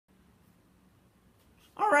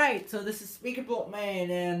Alright, so this is Speaker Bolt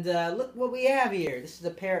Man, and look what we have here. This is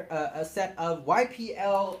a set of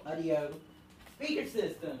YPL audio speaker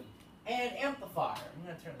system and amplifier. I'm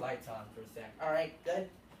gonna turn the lights on for a sec. Alright, good.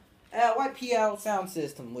 YPL sound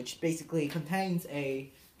system, which basically contains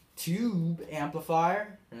a tube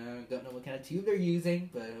amplifier. Don't know what kind of tube they're using,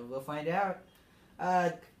 but we'll find out.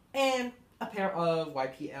 And a pair of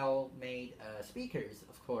YPL made speakers,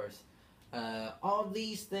 of course. All of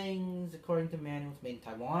these things, according to manuals, made in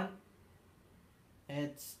Taiwan.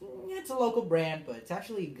 It's a local brand, but it's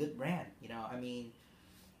actually a good brand. I mean,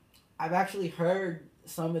 I've actually heard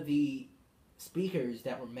some of the speakers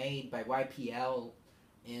that were made by YPL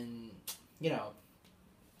in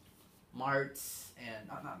marts and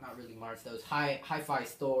not really marts, those hi-fi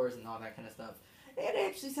stores and all that kind of stuff. They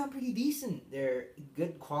actually sound pretty decent. They're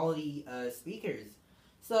good quality speakers.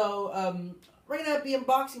 So we're gonna be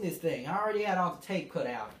unboxing this thing. I already had all the tape cut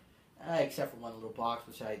out, except for one little box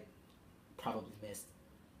which I probably missed.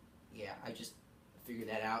 Yeah, I just figured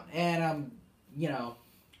that out, and I'm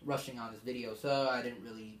rushing on this video, so I didn't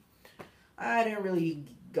really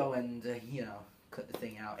go and cut the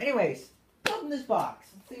thing out. Anyways, open this box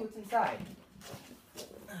and see what's inside.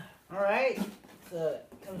 All right, so it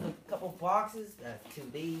comes with a couple of boxes. Two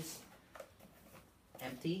of these.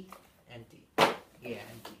 Empty. Yeah,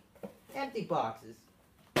 empty. Empty boxes.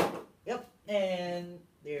 Yep, and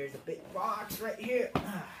there's a big box right here.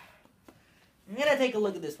 I'm gonna take a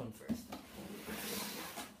look at this one first.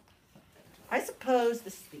 I suppose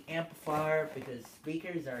this is the amplifier because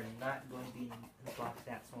speakers are not going to be in the box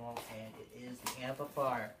that small, and it is the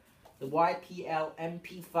amplifier. The YPL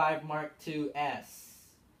MP5 Mark II S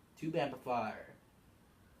tube amplifier.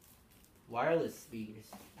 Wireless speakers.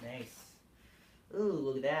 Nice. Ooh,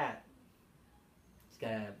 look at that. It's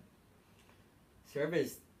got a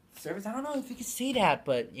service. I don't know if you can see that,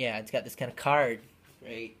 but yeah, it's got this kind of card.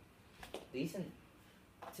 Great. Decent.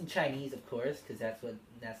 It's in Chinese, of course, because that's the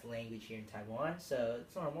language here in Taiwan, so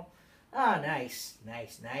it's normal. Ah, nice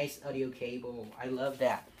audio cable. I love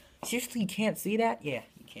that. Seriously, you can't see that? Yeah,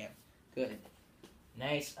 you can. Good.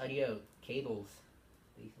 Nice audio cables.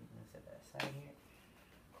 Decent. Let's set that aside here.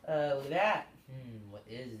 Look at that. What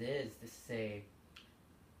is this? This is a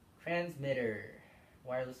transmitter.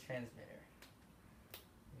 Wireless transmitter.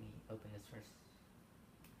 Let me open this first.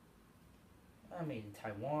 Made in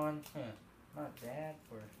Taiwan. Not bad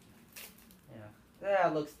for,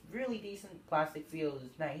 that looks really decent. Plastic feel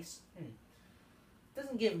is nice.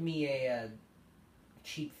 Doesn't give me a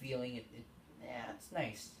cheap feeling. It's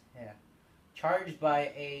nice. Yeah. Charged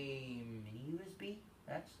by a mini USB.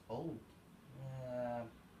 That's old.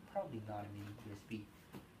 Probably not a mini USB.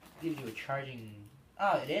 Gives you a charging.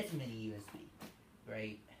 Oh, it is a mini USB.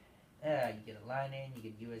 Right. You get a line in. You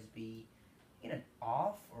get USB. You get an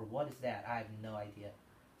off, or what is that? I have no idea.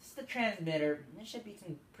 This is the transmitter. There should be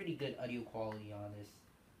some pretty good audio quality on this.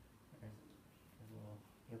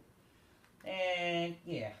 And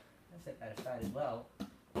yeah, I'll set that aside as well.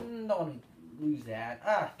 Don't want to lose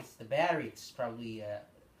that. It's the battery. It's probably a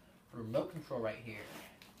remote control right here.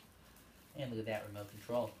 And look at that remote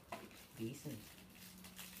control. Decent.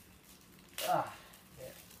 There.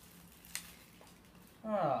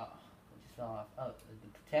 Just fell off. The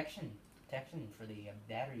protection for the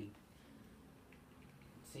battery.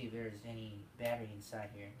 See if there's any battery inside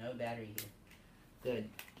here. No battery here. Good.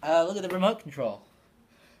 Look at the remote control.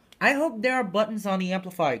 I hope there are buttons on the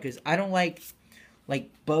amplifier because I don't like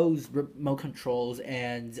Bose remote controls,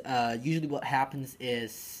 and usually what happens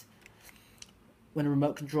is when a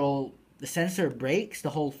remote control, the sensor breaks,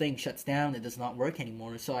 the whole thing shuts down. It does not work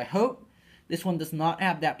anymore. So I hope this one does not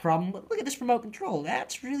have that problem. But look at this remote control.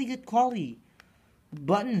 That's really good quality.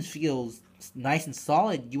 Buttons feels nice and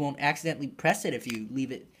solid. You won't accidentally press it if you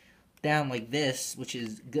leave it down like this, which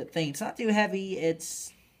is a good thing. It's not too heavy. It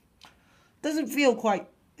feels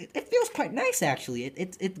quite nice actually.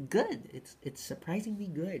 It's good. It's surprisingly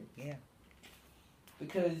good. Yeah.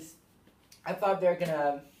 Because I thought they're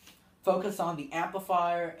gonna focus on the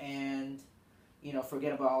amplifier and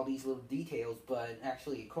forget about all these little details, but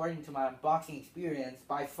actually, according to my unboxing experience,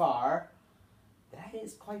 by far, that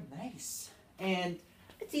is quite nice. And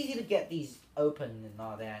it's easy to get these open and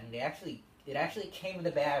all that, and it actually came with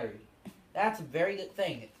a battery. That's a very good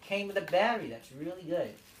thing. It came with a battery. That's really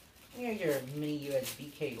good. Here's your mini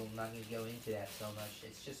USB cable. I'm not going to go into that so much.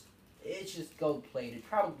 It's just gold plated.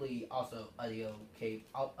 Probably also audio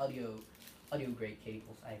grade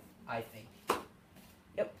cables. I think.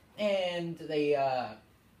 Yep. And the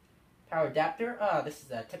power adapter. This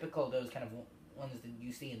is typical of those kind of ones that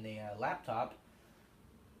you see in the laptop.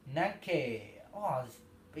 Nanke. It's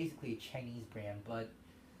basically a Chinese brand, but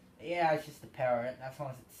yeah, it's just the power. As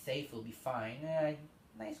long as it's safe, it'll be fine.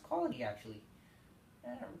 Nice quality, actually.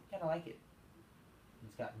 I kind of like it.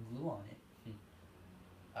 It's got glue on it.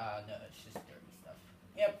 No, it's just dirty stuff.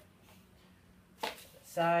 Yep.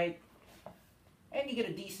 Side. And you get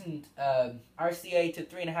a decent RCA to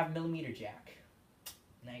 3.5mm jack.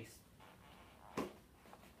 Nice.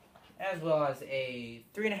 As well as a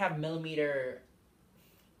 3.5mm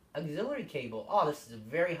auxiliary cable. Oh, this is a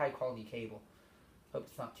very high quality cable. Hope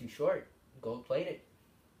it's not too short. Gold plated.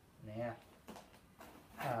 Yeah.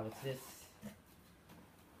 What's this?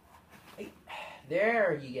 Hey,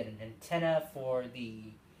 there you get an antenna for the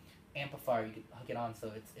amplifier. You can hook it on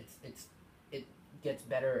so it gets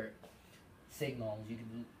better signals. You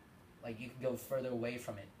can go further away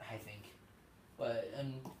from it, I think. But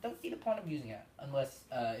don't see the point of using it unless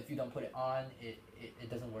if you don't put it on, it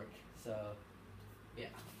doesn't work. So yeah,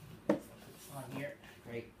 so put this on here.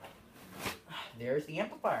 Great. There's the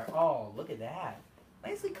amplifier. Oh, look at that!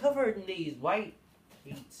 Nicely covered in these white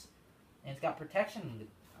sheets, and it's got protection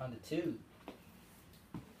on the tube.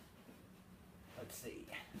 Let's see.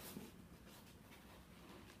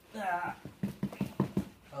 Oh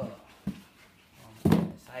my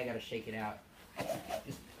goodness! I gotta shake it out.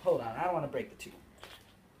 Just hold on, I don't want to break the tube.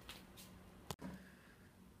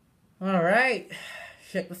 Alright,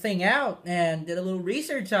 check the thing out and did a little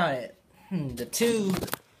research on it. The tube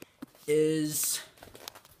is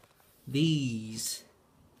these.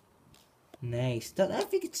 Nice. Don't know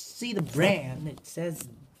if you can see the brand. It says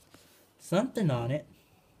something on it.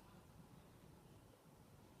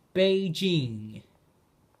 Beijing.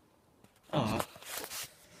 Oh.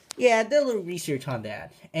 Yeah, I did a little research on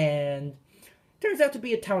that. And turns out to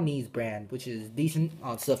be a Taiwanese brand, which is decent.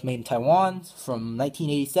 All stuff made in Taiwan from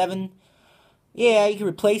 1987. Yeah, you can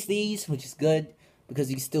replace these, which is good, because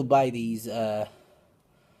you can still buy these in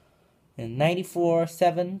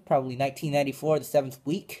 94-7, probably 1994, the 7th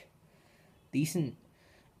week. Decent.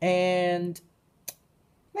 And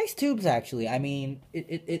nice tubes, actually. I mean,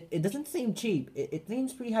 it doesn't seem cheap. It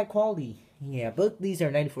seems pretty high quality. Yeah, both these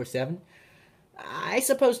are 94-7. I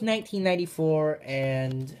suppose 1994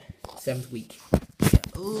 and 7th week. Yeah.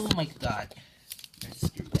 Oh my god.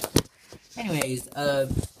 Anyways, oh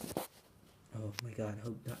my god, I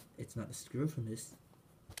hope not, it's not a screw from this.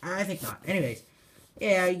 I think not. Anyways,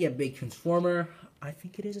 yeah, you get a big transformer. I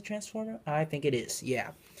think it is a transformer. I think it is,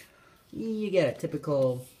 yeah. You get a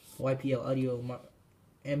typical YPL audio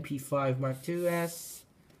MP5 Mark IIs.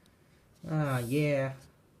 Yeah.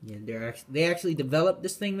 Yeah, they actually developed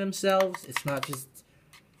this thing themselves. It's not just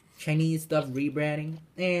Chinese stuff rebranding.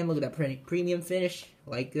 And look at that premium finish.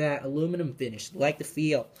 Like that aluminum finish. Like the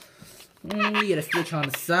feel. You get a switch on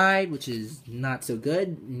the side, which is not so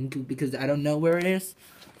good because I don't know where it is.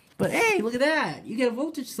 But hey, look at that. You get a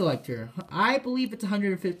voltage selector. I believe it's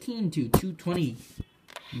 115 to 220.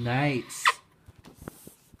 Nice.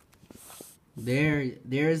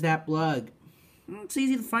 There's that plug. It's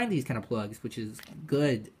easy to find these kind of plugs, which is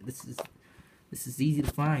good. This is easy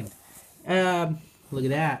to find. Look at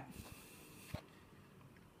that.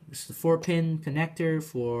 This is the 4-pin connector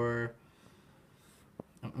for.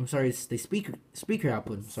 I'm sorry, it's the speaker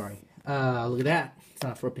output. I'm sorry. Look at that. It's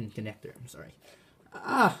not a 4-pin connector. I'm sorry.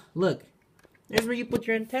 Look. There's where you put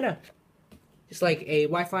your antenna. Just like a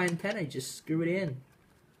Wi-Fi antenna. Just screw it in.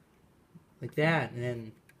 Like that, and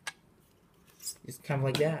then just kind of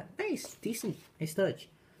like that. Nice, decent, nice touch.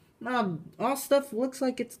 All stuff looks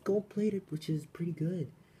like it's gold plated, which is pretty good.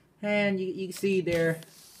 And you can see there.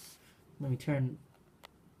 Let me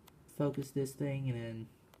focus this thing, and then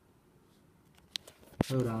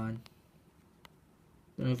hold on.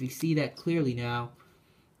 Don't know if you see that clearly now.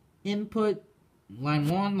 Input line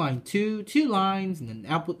 1, line 2, 2 lines, and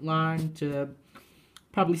then output line to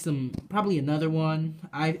probably another one.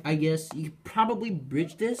 I guess you could probably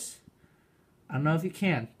bridge this. I don't know if you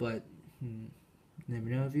can, but never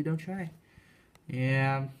know if you don't try.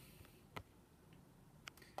 Yeah.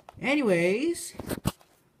 Anyways,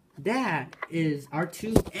 that is our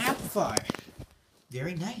tube amplifier.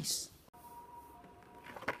 Very nice.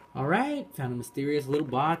 Alright, found a mysterious little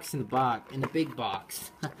box in the big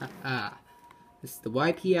box. This is the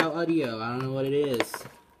YPL audio. I don't know what it is.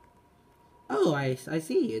 Oh, I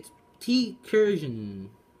see. It's T-cursion.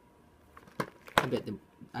 I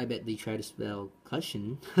bet they try to spell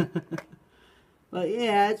cushion. But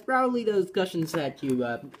yeah, it's probably those cushions that you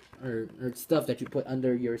or stuff that you put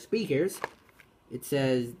under your speakers. It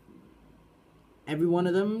says every one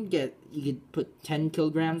of them you could put 10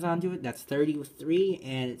 kilograms onto it. That's 30 with 3,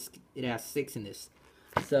 and it has 6 in this.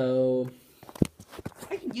 So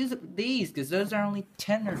I can use it with these because those are only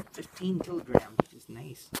 10 or 15 kilograms, which is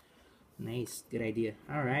nice. Nice, good idea.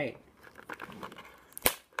 All right.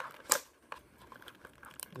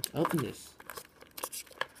 Let's open this.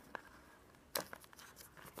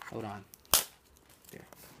 Hold on. There.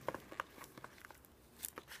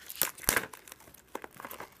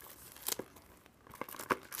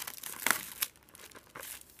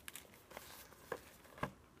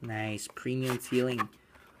 Nice premium feeling.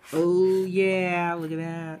 Oh yeah, look at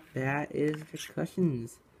that. That is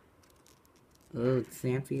percussions. Oh, it's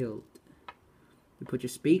Sanfield. You put your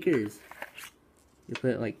speakers. You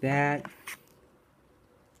put it like that.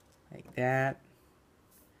 Like that.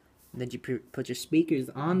 And then you put your speakers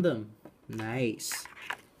on them. Nice.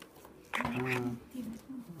 Alright.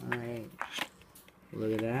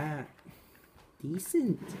 Look at that.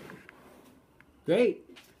 Decent. Great.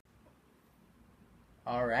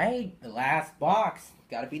 Alright, the last box.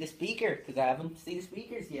 Gotta be the speaker, because I haven't seen the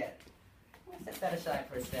speakers yet. I'll set that aside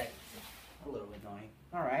for a sec. A little annoying.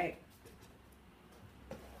 Alright.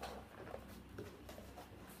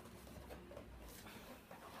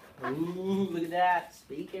 Ooh, look at that.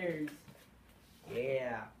 Speakers.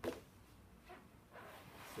 Yeah. Let's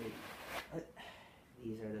see.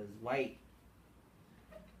 These are those white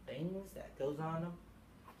things that goes on them.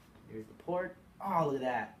 Here's the port. Oh, look at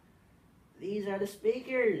that. These are the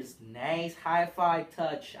speakers. Nice hi-fi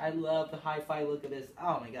touch. I love the hi-fi look of this.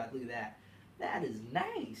 Oh my god, look at that. That is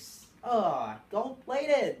nice. Oh, gold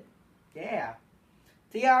plated. Yeah.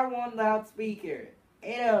 TR1 loudspeaker.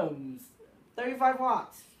 8 ohms. 35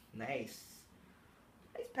 watts. Nice.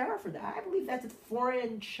 Nice power for that. I believe that's a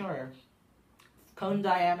 4-inch or cone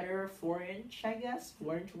diameter, 4-inch, I guess.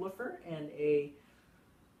 4-inch woofer and a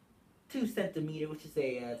 2 centimeter, which is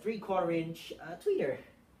a 3/4 inch tweeter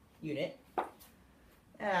unit.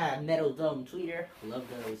 Metal dome tweeter. Love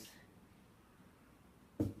those.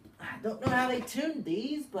 I don't know how they tuned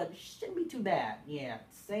these, but it shouldn't be too bad. Yeah,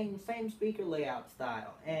 same speaker layout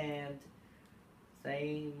style and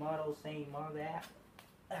same model that.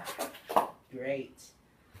 Great.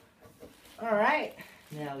 All right.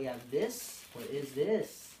 Now we have this. What is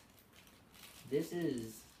this? This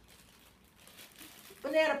is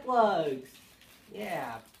banana plugs.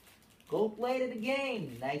 Yeah. Gold plated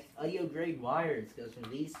again. Nice audio grade wires. Goes from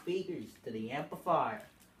these speakers to the amplifier.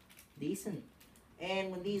 Decent.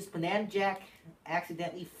 And when these banana jack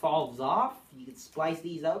accidentally falls off, you can splice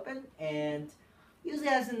these open and use it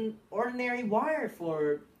as an ordinary wire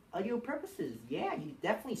for audio purposes. Yeah, you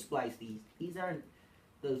definitely splice these. These aren't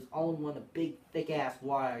those all-in-one, the big thick-ass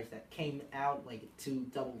wires that came out like a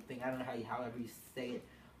double thing. I don't know however you say it.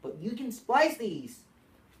 But you can splice these.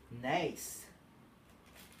 Nice.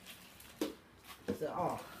 So,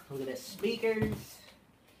 oh, look at the speakers.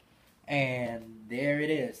 And there it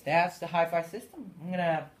is. That's the hi-fi system.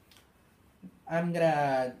 I'm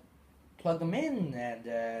gonna plug them in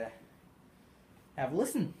and have a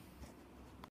listen.